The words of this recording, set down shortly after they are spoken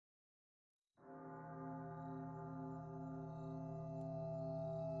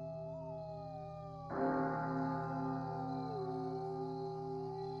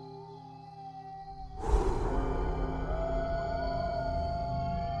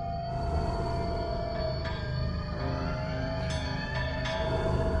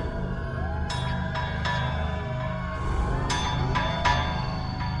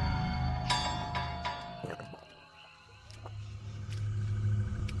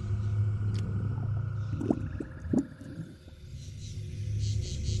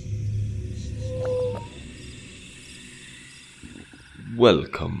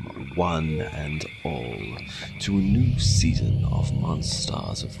Welcome, one and all, to a new season of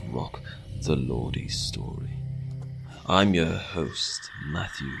Monsters of Rock, the Lordy story. I'm your host,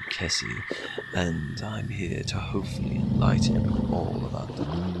 Matthew Kessie, and I'm here to hopefully enlighten you all about the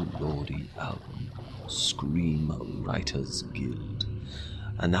new Lordy album, Screem Writers Guild,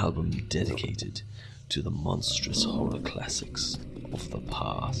 an album dedicated to the monstrous horror classics of the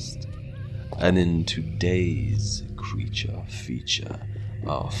past. And in today's Creature feature,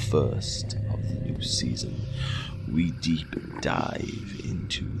 our first of the new season, we deep dive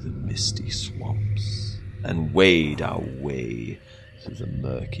into the misty swamps and wade our way through the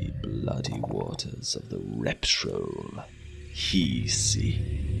murky, bloody waters of the reptile Hiisi,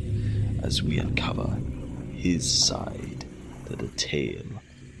 as we uncover his side to the tale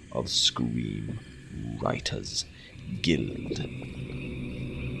of Screem Writers Guild.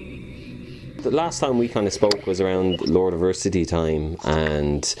 The last time we kind of spoke was around Lordiversity time,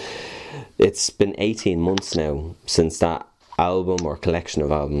 and it's been 18 months now since that album or collection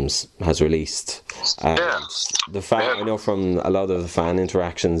of albums has released. And I know from a lot of the fan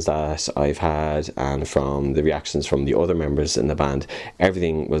interactions that I've had and from the reactions from the other members in the band,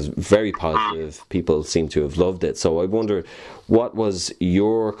 everything was very positive. People seem to have loved it. So I wonder, what was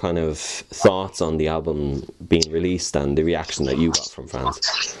your kind of thoughts on the album being released and the reaction that you got from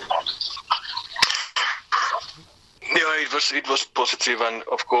fans? Yeah, it was positive, and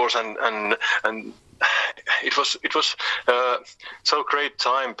of course, and it was so great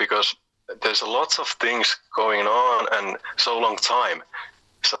time because there's a lots of things going on and so long time.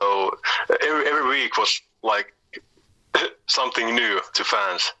 So every week was like something new to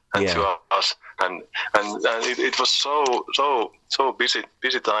fans and to us, and it was so busy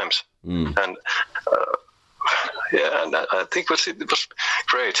times, and and I think it was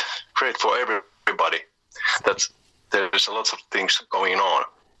great for everybody. There's a lot of things going on.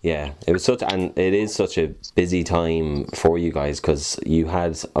 Yeah, it is such a busy time for you guys, because you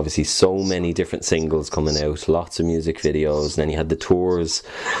had obviously so many different singles coming out, lots of music videos, and then you had the tours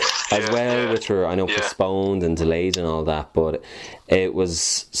as well, which were, I know, postponed and delayed and all that. But it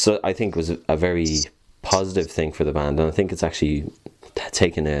was, so I think it was a very positive thing for the band, and I think it's actually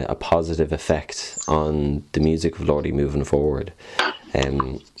taken a positive effect on the music of Lordy moving forward.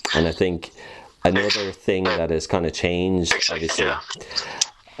 And I think another thing that has kind of changed, obviously,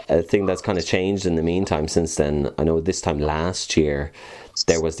 a thing that's kind of changed in the meantime since then, I know this time last year,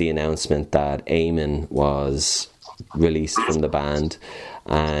 there was the announcement that Eamon was released from the band,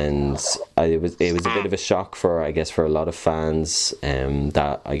 and it was a bit of a shock for a lot of fans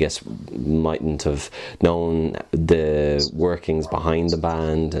that I guess mightn't have known the workings behind the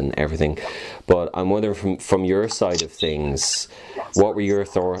band and everything. But I'm wondering, from your side of things, what were your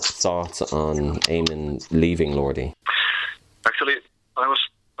thoughts on Eamon leaving Lordy? Actually, I was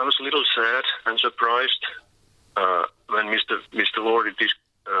a little sad and surprised when Mr. Lordy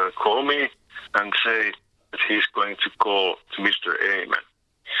called me and say that he's going to go to Mr. Eamon.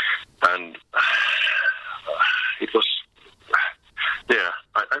 And it was,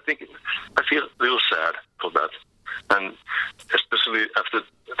 I think I feel a little sad for that, and especially after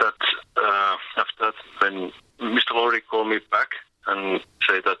that when Mr. Lordy called me back and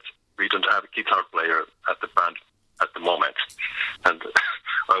said that we don't have a guitar player at the band at the moment, and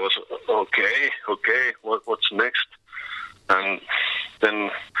I was okay. What's next? And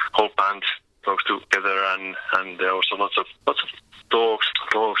then whole band talks together, and there was lots of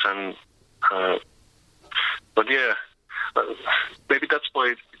talks, and but maybe that's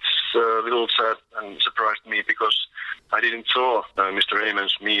why it's a little sad and surprised me, because I didn't saw Mr.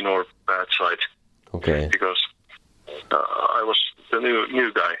 Eamon's mean or bad side. Okay. Because I was the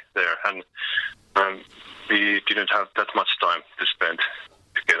new guy there, and we didn't have that much time to spend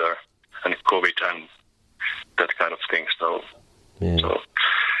together, and COVID and that kind of thing. So it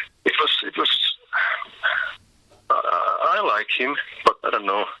was. I like him, but I don't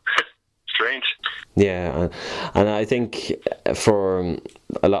know. Strange. Yeah, and I think for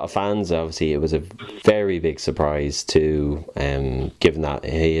a lot of fans, obviously, it was a very big surprise too, given that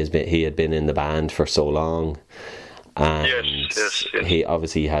he had been in the band for so long, and yes. He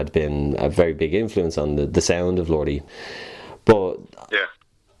obviously had been a very big influence on the sound of Lordy. But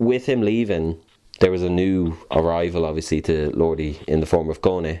with him leaving, there was a new arrival, obviously, to Lordy in the form of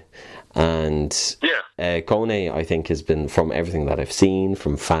Kone. And Kone, I think, has been, from everything that I've seen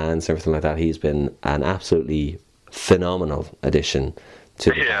from fans, everything like that, he's been an absolutely phenomenal addition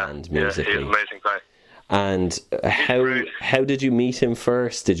to the band musically. He's an amazing guy. And how did you meet him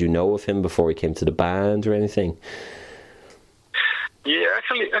first? Did you know of him before he came to the band or anything? Yeah,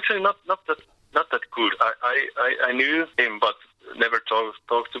 actually, not that good. I knew him, but never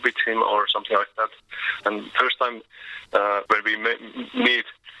talked with him or something like that. And first time when we meet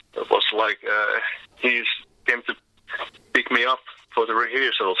was like he came to pick me up for the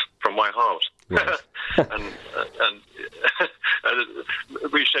rehearsals from my house. Right. and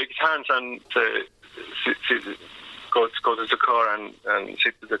we shake hands and go to the car and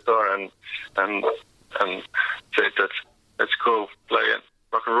sit in the car and say that let's go play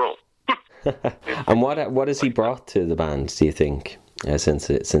rock and roll. And what has he brought to the band, do you think, since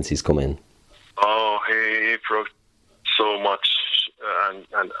he's come in? Oh, he brought so much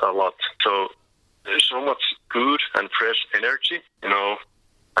and a lot. So much good and fresh energy,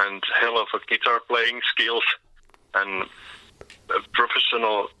 and hell of a guitar playing skills and a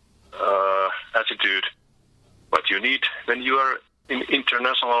professional attitude. What you need when you are in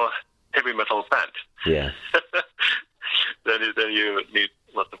international heavy metal band. Yeah. then you need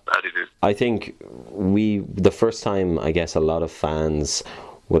a lot of attitude. I think the first time, I guess, a lot of fans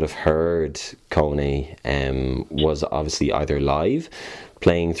would have heard Kone was obviously either live,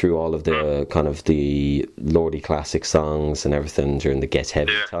 playing through all of the kind of the Lordi classic songs and everything during the Get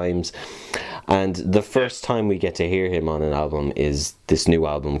Heavy times. And the first time we get to hear him on an album is this new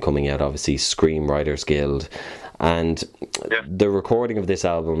album coming out, obviously, Scream Writers Guild. And the recording of this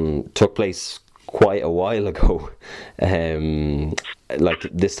album took place quite a while ago, like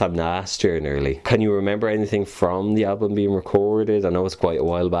this time last year nearly. Can you remember anything from the album being recorded? I know it's quite a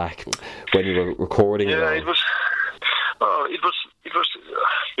while back when you were recording it. Yeah, it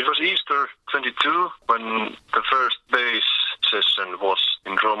was Easter 22 when the first bass session was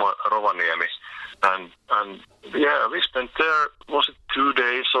in Rovaniemi, and we spent there, was it 2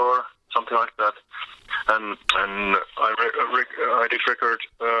 days or something like that, and I did record.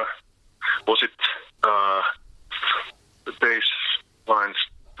 Was it the bass lines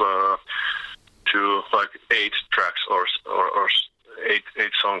to like 8 tracks or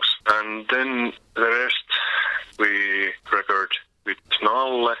eight songs, and then the rest we record with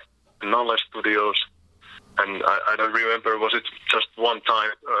Nalle Studios, and I don't remember, was it just one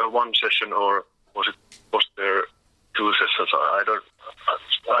time, one session, or was there 2 sessions?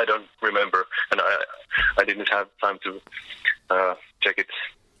 I don't remember, and I didn't have time to check it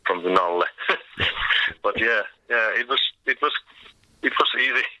from the Nalle. But yeah, it was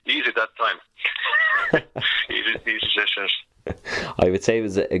easy that time. easy sessions. I would say it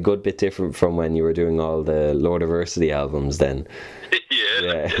was a good bit different from when you were doing all the Lordiversity albums then.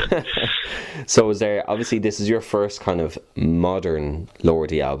 Yeah. So was there, obviously this is your first kind of modern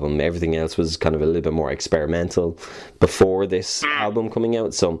Lordi album. Everything else was kind of a little bit more experimental before this album coming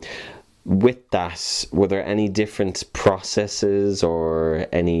out. So with that, were there any different processes or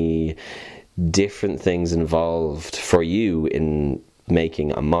any different things involved for you in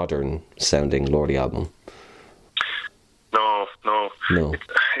making a modern sounding Lordi album? No.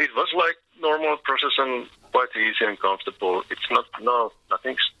 It was like normal process and quite easy and comfortable. It's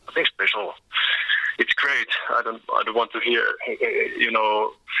nothing special. It's great. I don't want to hear,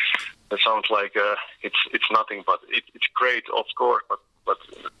 it sounds like it's nothing, but it's great, of course. But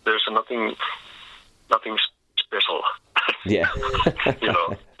there's nothing special. Yeah.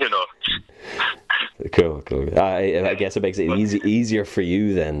 you know. Cool. I guess it makes it easier for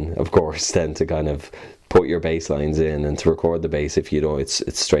you then, of course, then to kind of put your bass lines in and to record the bass. If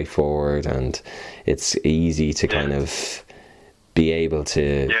it's straightforward and it's easy to kind of be able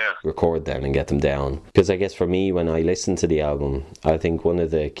to record them and get them down. Because I guess for me, when I listen to the album, I think one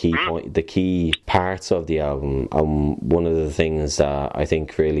of the key parts of the album, one of the things that I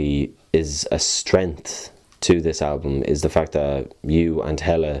think really is a strength to this album is the fact that you and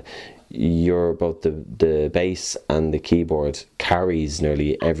Hella, you're both the bass and the keyboard carries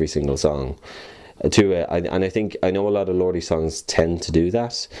nearly every single song. And I think, I know a lot of Lordi songs tend to do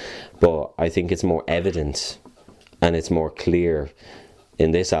that, but I think it's more evident and it's more clear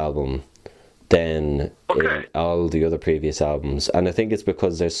in this album than in all the other previous albums. And I think it's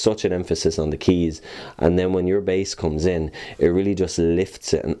because there's such an emphasis on the keys, and then when your bass comes in, it really just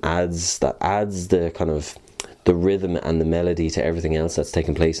lifts it and adds the kind of the rhythm and the melody to everything else that's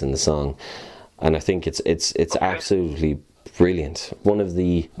taking place in the song. And I think it's absolutely brilliant. One of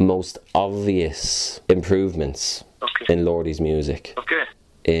the most obvious improvements in Lordi's music. Okay.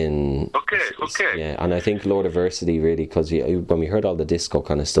 Yeah, and I think Lordiversity really, because when we heard all the disco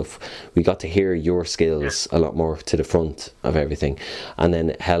kind of stuff, we got to hear your skills a lot more to the front of everything, and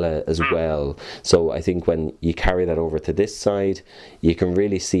then Hella as well. So I think when you carry that over to this side, you can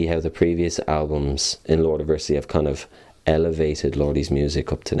really see how the previous albums in Lordiversity have kind of elevated Lordi's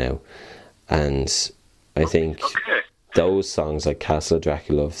music up to now. And I think those songs like Castle of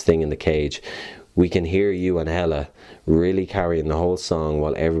Dracula, Thing in the Cage, we can hear you and Ella really carrying the whole song,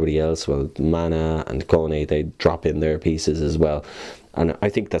 while everybody else, well, Mana and Kone, they drop in their pieces as well. And I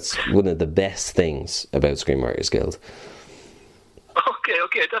think that's one of the best things about Screenwriters Guild.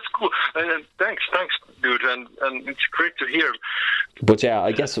 Okay, that's cool. And thanks, dude. And it's great to hear. But yeah,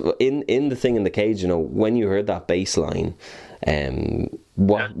 I guess in the thing in the cage, you know, when you heard that bass line,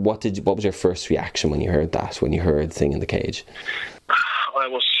 what was your first reaction when you heard that? When you heard Thing in the Cage? I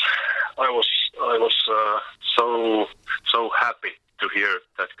was so happy to hear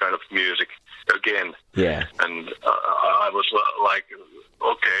that kind of music again. Yeah. And I was like,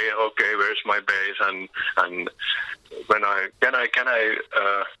 okay, where's my bass? And when can I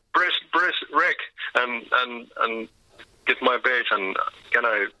press rec and get my bass, and can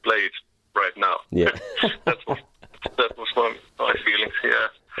I play it right now? Yeah. that was my feelings. Yeah.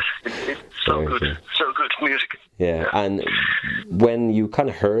 It's so good, so good music. Yeah, and when you kind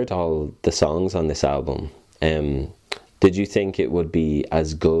of heard all the songs on this album, did you think it would be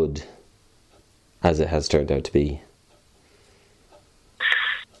as good as it has turned out to be?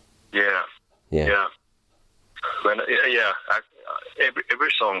 Yeah.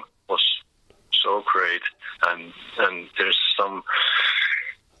 Every song was so great, and there's some,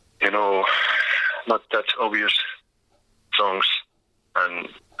 you know, not that obvious songs, and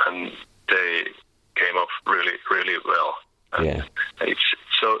they came off really, really well. And yeah, it's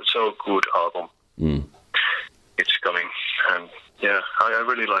so good album. It's coming, and yeah, I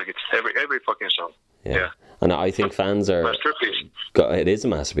really like it. Every fucking song. Yeah. And I think fans are masterpiece. It is a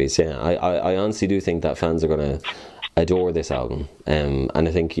masterpiece. Yeah, I honestly do think that fans are going to adore this album. And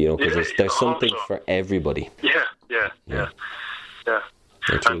I think, you know, because there's something for everybody. Yeah.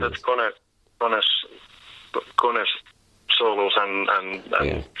 And that's Kone's solos and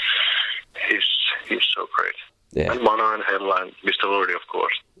he's so great. Yeah. And Mana and Hella and Mr. Lordy, of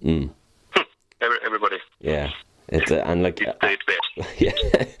course. Everybody. Yeah. It's and like it played best. Yeah,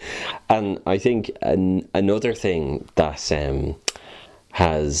 and I think another thing that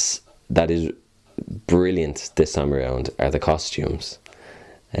is brilliant this time around are the costumes,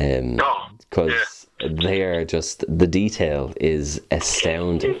 because they are just, the detail is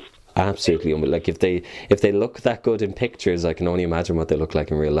astounding. Absolutely, like if they look that good in pictures, I can only imagine what they look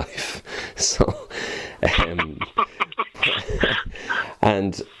like in real life. So.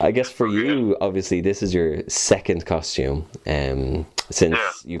 And I guess for you, obviously, this is your second costume, since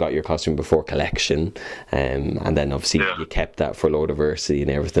you got your costume before Collection, and then obviously you kept that for Lordiversity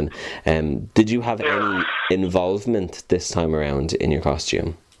and everything. Did you have any involvement this time around in your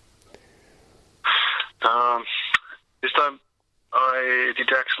costume? This time I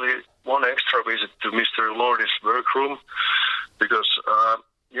did actually one extra visit to Mr. Lordy's workroom, because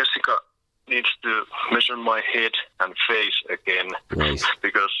Jessica needs to measure my head and face again. Nice.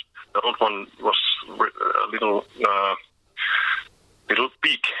 Because the old one was a little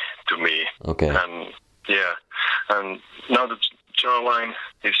big to me. Okay. And now the jawline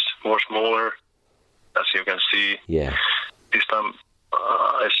is more smaller, as you can see. Yeah. This time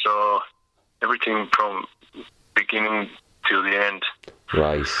I saw everything from beginning to the end.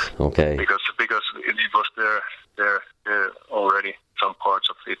 Right. Okay. Because it was there already, some parts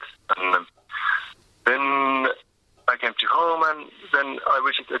of it, and then I came to home, and then I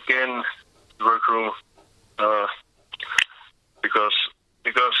visited again the workroom, because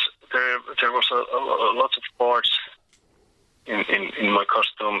there was a lot of parts in my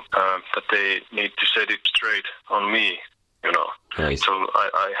costume that they need to set it straight on me, you know. Right. So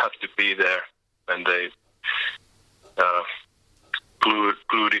I have to be there when they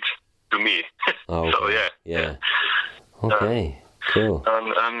glued it to me. Oh, okay. So yeah. Okay. Cool.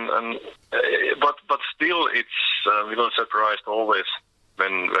 But still, it's a little surprised always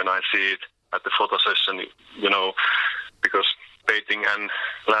when I see it at the photo session, you know, because painting and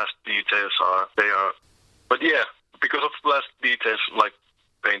last details are. But yeah, because of last details like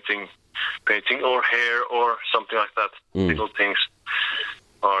painting or hair or something like that, little things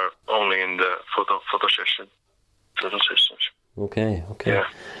are only in the photo sessions. Okay. Yeah.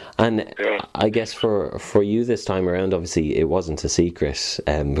 And I guess for you this time around, obviously it wasn't a secret,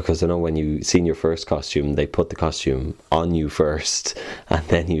 because I know when you seen your first costume, they put the costume on you first, and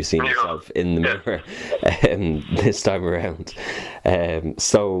then you seen yourself in the mirror this time around.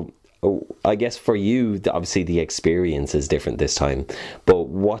 So I guess for you, obviously the experience is different this time. But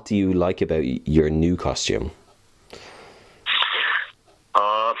what do you like about your new costume?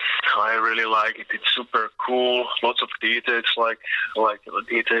 I really like it. It's super cool. Lots of details, like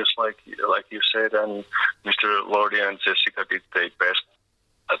you said, and Mr. Lordy and Jessica did their best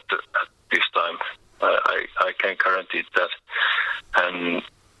at this time. I can guarantee that. And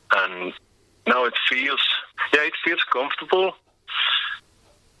now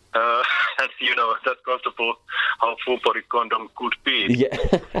uncomfortable how full body condom could be. Yeah.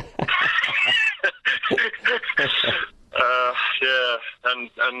 Yeah, and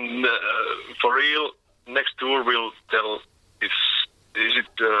for real, next tour will tell is it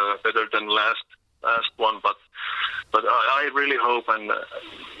better than last one, but I really hope, and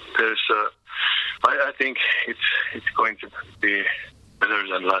there's I think it's going to be better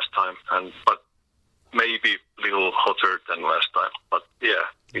than last time, but maybe a little hotter than last time. But yeah,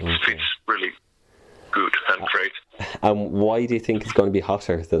 it fits really good and great. And why do you think it's going to be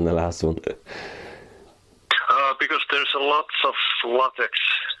hotter than the last one? Because there's lots of latex.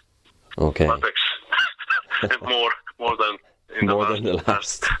 Okay. Latex. more than in the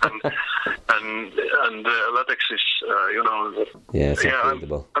last. and latex is yeah, it's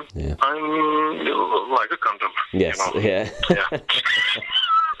breathable. I'm like a condom. Yes. Yeah.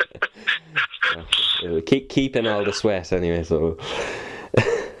 It'll keeping all the sweat anyway. So.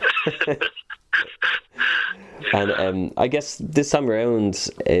 And I guess this time around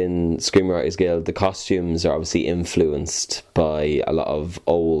in Screenwriters Guild, the costumes are obviously influenced by a lot of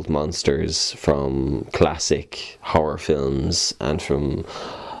old monsters from classic horror films and from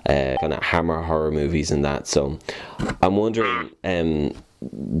kind of Hammer horror movies and that. So I'm wondering,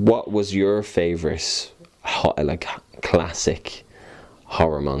 what was your favourite classic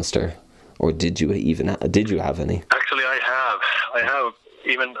horror monster, or did you have any? Actually, I have.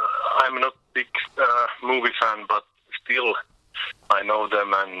 Even I'm not big movie fan, but still I know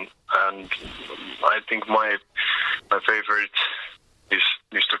them, and I think my favorite is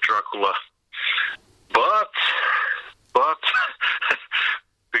Mr. Dracula. But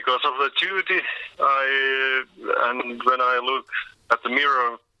because of the duty, and when I look at the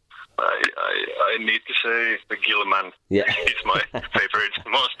mirror, I need to say the Gilman. Yeah, it's my favorite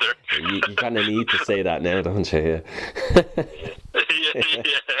monster. You kind of need to say that now, don't you?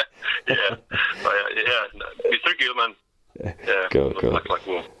 Yeah. Mr. Gilman. Yeah. Go. Like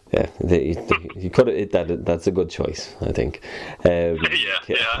wolf. Yeah, you could have. That's a good choice, I think. Yeah,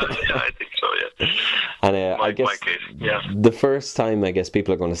 I think so. Yeah. And I guess the first time I guess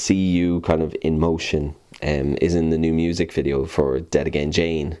people are going to see you kind of in motion is in the new music video for Dead Again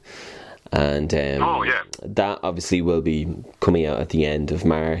Jane. And that obviously will be coming out at the end of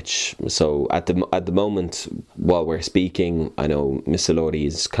March. So at the moment, while we're speaking, I know Mr. Lordy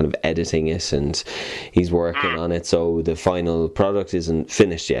is kind of editing it and he's working on it. So the final product isn't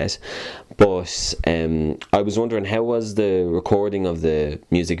finished yet. But I was wondering, how was the recording of the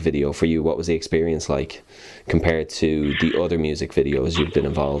music video for you? What was the experience like compared to the other music videos you've been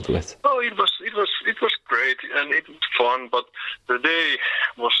involved with? Oh, it was great and it was fun, but the day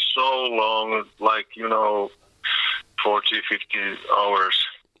was so long, like 40, 50 hours.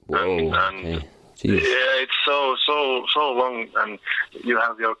 Whoa, and okay. Jeez. Yeah, it's so long, and you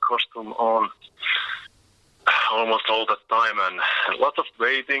have your costume on almost all the time, and a lot of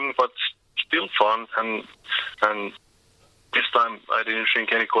waiting, but still fun. And this time I didn't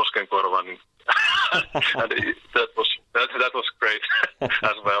drink any Koskenkorvan. And that was great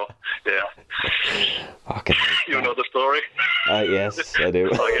as well. Yeah. Okay. You know the story? Yes, I do.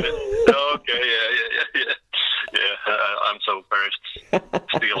 Okay. Yeah. I'm so embarrassed.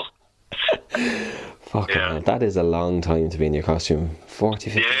 Still. Fucking hell, that is a long time to be in your costume.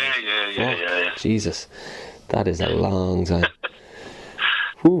 40, 50. Yeah. Jesus, that is a long time.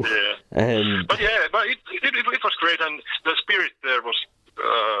 Whew. Yeah. But it was great, and the spirit there was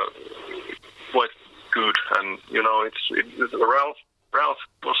quite good, and it's Ralph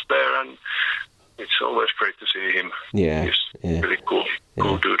was there, and it's always great to see him. Yeah, he's really cool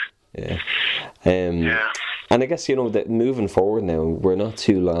dude. Yeah. And I guess that moving forward now, we're not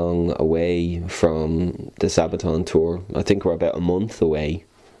too long away from the Sabaton tour. I think we're about a month away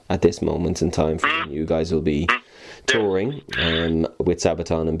at this moment in time from when you guys will be touring with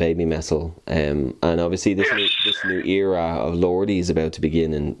Sabaton and Baby Metal, and obviously this new era of Lordy is about to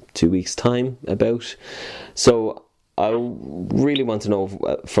begin in 2 weeks' time. So I really want to know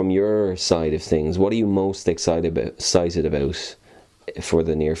from your side of things, what are you most excited about for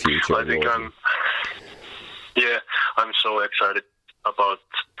the near future? I think I'm so excited about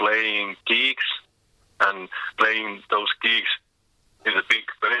playing gigs and playing those gigs in the big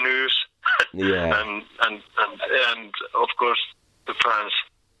venues. Yeah. and of course the fans.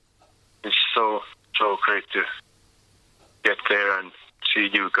 It's so great to get there and see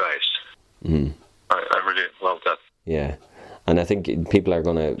you guys. I really love that. Yeah. And I think people are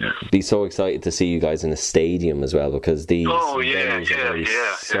going to be so excited to see you guys in a stadium as well, because these venues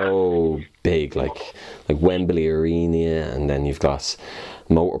are so big, like Wembley Arena, and then you've got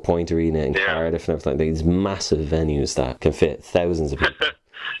Motorpoint Arena in Cardiff and everything. These massive venues that can fit thousands of people.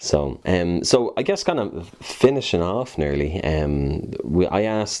 So I guess kind of finishing off nearly. I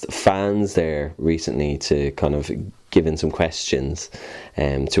asked fans there recently to kind of give in some questions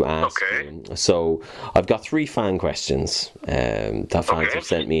to ask. Okay. You. So I've got 3 fan questions that fans have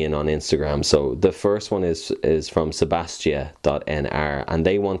sent me in on Instagram. So the first one is from Sebastia.nr, and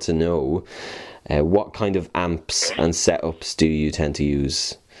they want to know what kind of amps and setups do you tend to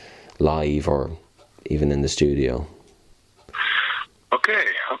use live or even in the studio? Okay.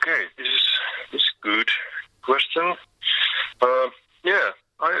 This is good question. I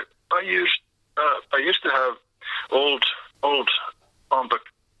used to have old Amberg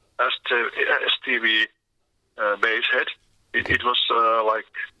STV bass head. It was like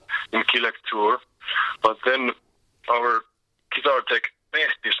in Kilek tour, but then our guitar tech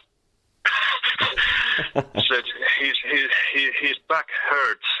Mehtis said his back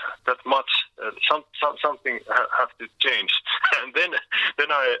hurts that much. Something have to change, and then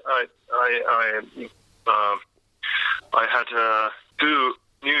I had 2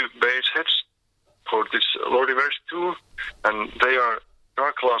 new bass heads for this Lordiverse 2, and they are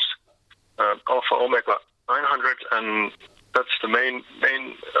Dark Class Alpha Omega 900, and that's the main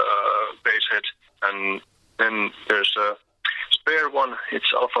bass head. And then there's a spare one.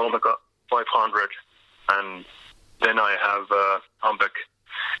 It's Alpha Omega 500, and then I have Amberg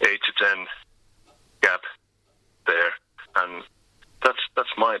 8 to 10 gap there, and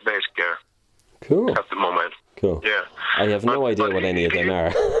that's my bass gear. Cool. At the moment. Cool. Yeah. I have no idea what any of them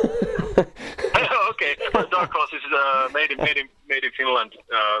are. Okay. Dark Cross is made in Finland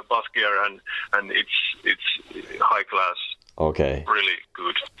bass gear, and it's high class. Okay. Really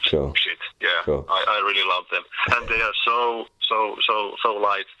good Cool. shit. Yeah. Cool. I really love them, and they are so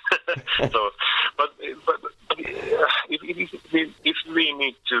light. But if we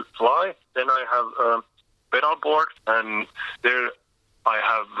need to fly, then I have pedal board, and there I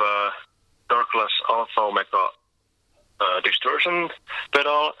have Dark Class Alpha Omega distortion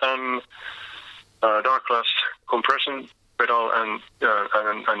pedal, and Dark Class compression pedal, and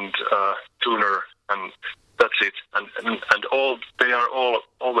tuner, and that's it. And all they are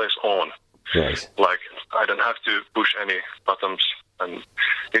always on. Right. Like I don't have to push any buttons, and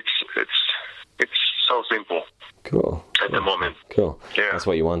it's so simple. Cool. At the moment. Cool. Yeah. That's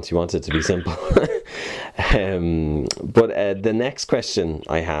what you want. You want it to be simple. But the next question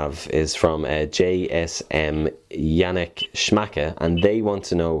I have is from JSM Yannick Schmacke, and they want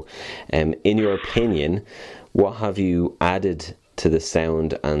to know, in your opinion, what have you added to the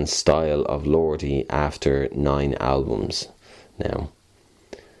sound and style of Lordi after 9 albums now?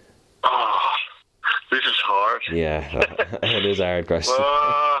 Oh, this is hard. Yeah, it is a hard question.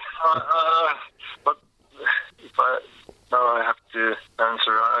 But if I have to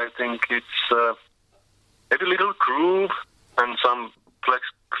answer, I think it's maybe a little groove and some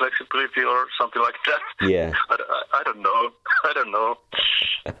flexibility or something like that. Yeah. I don't know.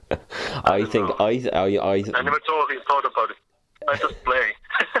 I think I never thought about it. I just play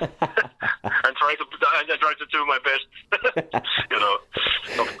and try to do my best.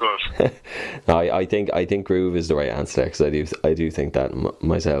 Of course. I think groove is the right answer, because I do think that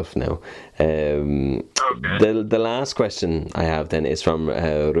myself now. Okay. The last question I have then is from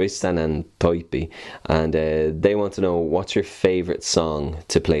Ristan and Toipi, and they want to know, what's your favourite song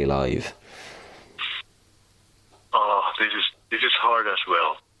to play live? Oh, this is hard as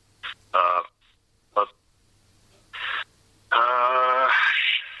well.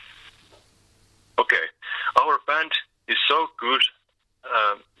 Okay, our band is so good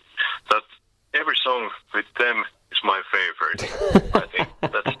that every song with them is my favorite. I think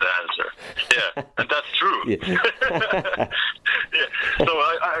that's the answer. Yeah, and that's true. Yeah. Yeah. So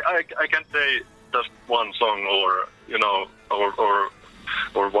I can't say just one song, or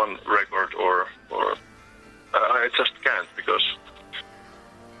or one record, or I just can't, because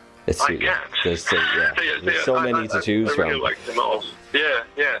I can't. There's so many to choose I really from. like them all. Yeah.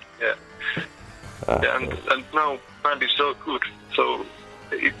 And now band is so good, so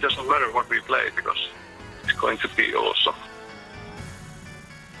it doesn't matter what we play, because it's going to be awesome.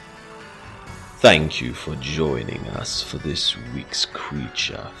 Thank you for joining us for this week's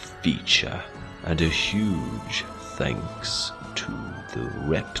Creature feature, and a huge thanks to the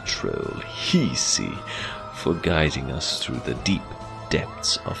rep troll Hiisi for guiding us through the deep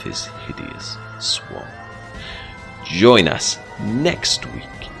depths of his hideous swamp. Join us next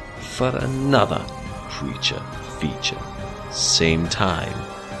week for another Creature feature. Same time,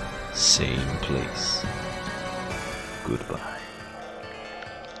 same place. Goodbye.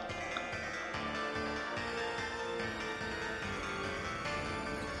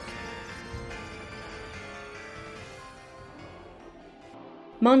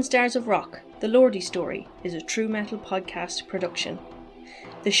 Monstars of Rock, The Lordy Story is a true metal podcast production.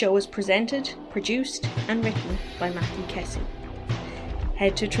 The show is presented, produced and written by Matthew Hiisi.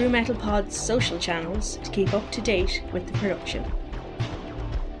 Head to True Metal Pod's social channels to keep up to date with the production.